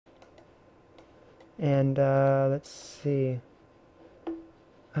And let's see.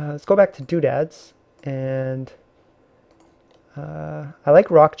 Let's go back to doodads. And I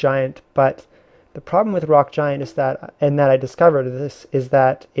like rock giant, but the problem with rock giant is that, and that I discovered this, is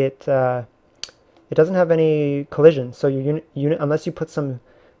that it doesn't have any collision. So your unit, unless you put some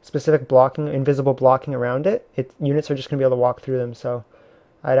specific blocking, invisible blocking around it, units are just going to be able to walk through them. So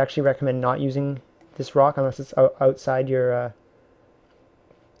I'd actually recommend not using this rock unless it's outside your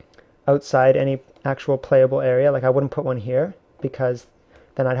outside any actual playable area. Like I wouldn't put one here because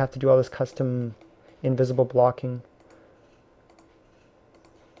then I'd have to do all this custom invisible blocking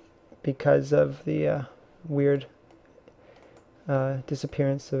because of the weird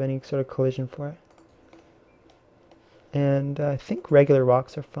disappearance of any sort of collision for it. And I think regular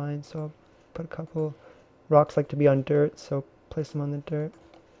rocks are fine, so I'll put a couple. Rocks like to be on dirt, so place them on the dirt.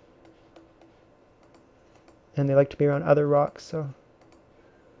 And they like to be around other rocks, so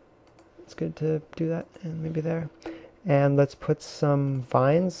it's good to do that. And maybe there. And let's put some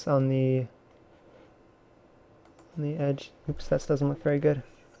vines on the edge. Oops, that doesn't look very good.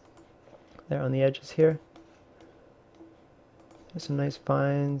 There on the edges here. There's some nice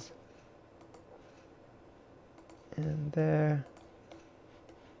vines. And there.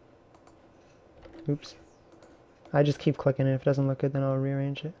 Oops. I just keep clicking it. If it doesn't look good, then I'll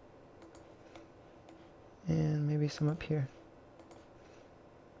rearrange it. And maybe some up here.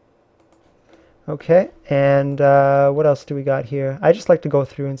 Okay, and what else do we got here? I just like to go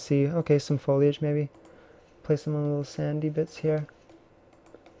through and see. Okay, some foliage maybe. Place some little sandy bits here.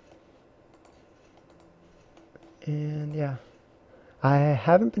 And yeah. I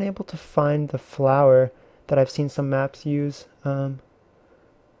haven't been able to find the flower that I've seen some maps use. I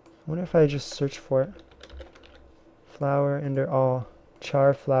wonder if I just search for it. Flower under all.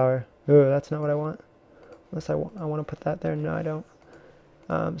 Char flower. Ooh, that's not what I want. Unless I want to put that there. No, I don't.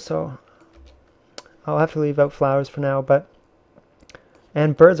 So I'll have to leave out flowers for now,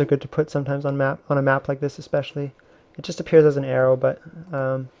 and birds are good to put sometimes on a map like this especially. It just appears as an arrow, but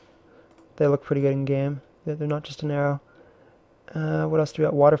they look pretty good in game. They're not just an arrow. What else do we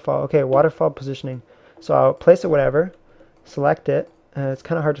got? Waterfall. Okay, waterfall positioning. So I'll place it whatever, select it. It's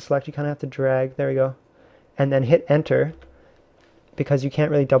kind of hard to select. You kind of have to drag. There we go. And then hit enter because you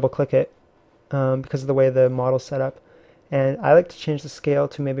can't really double click it because of the way the model's set up. And I like to change the scale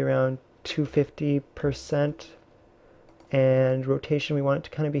to maybe around 250%. And rotation, we want it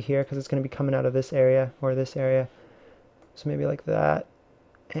to kind of be here because it's going to be coming out of this area or this area. So maybe like that.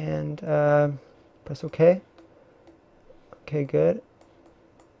 And press OK. Okay, good.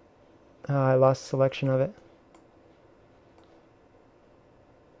 I lost selection of it.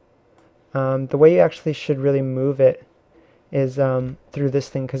 The way you actually should really move it is through this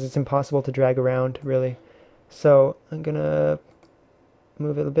thing because it's impossible to drag around really. So I'm gonna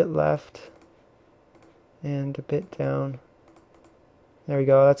move it a bit left and a bit down. There we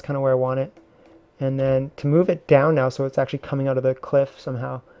go, that's kind of where I want it. And then to move it down now so it's actually coming out of the cliff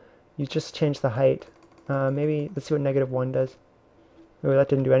somehow, you just change the height. Maybe, let's see what -1 does. Oh, that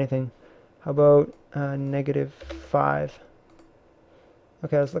didn't do anything. How about -5?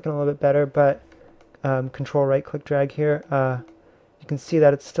 Okay, I was looking a little bit better, but control right click drag here. You can see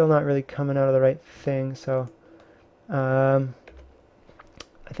that it's still not really coming out of the right thing, so I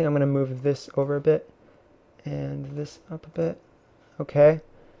think I'm going to move this over a bit and this up a bit. Okay,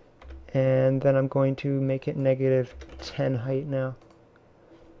 and then I'm going to make it -10 height now.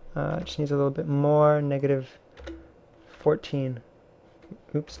 It just needs a little bit more. -14.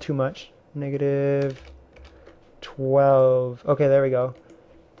 Oops, too much. -12. Okay, there we go.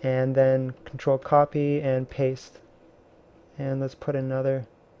 And then control copy and paste. And let's put another.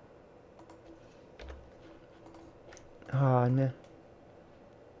 Oh, no.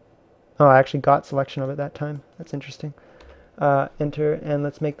 Oh, I actually got selection of it that time. That's interesting. Enter, and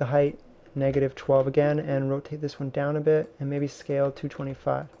let's make the height -12 again, and rotate this one down a bit, and maybe scale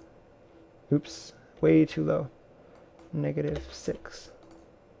 225. Oops, way too low. -6.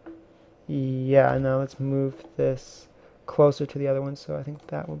 Yeah, now let's move this closer to the other one, so I think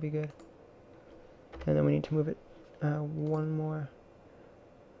that will be good. And then we need to move it one more.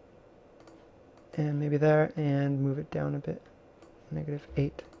 And maybe there, and move it down a bit.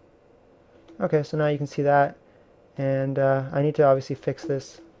 -8. Okay, so now you can see that. And I need to obviously fix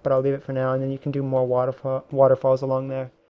this, but I'll leave it for now, and then you can do more waterfalls along there.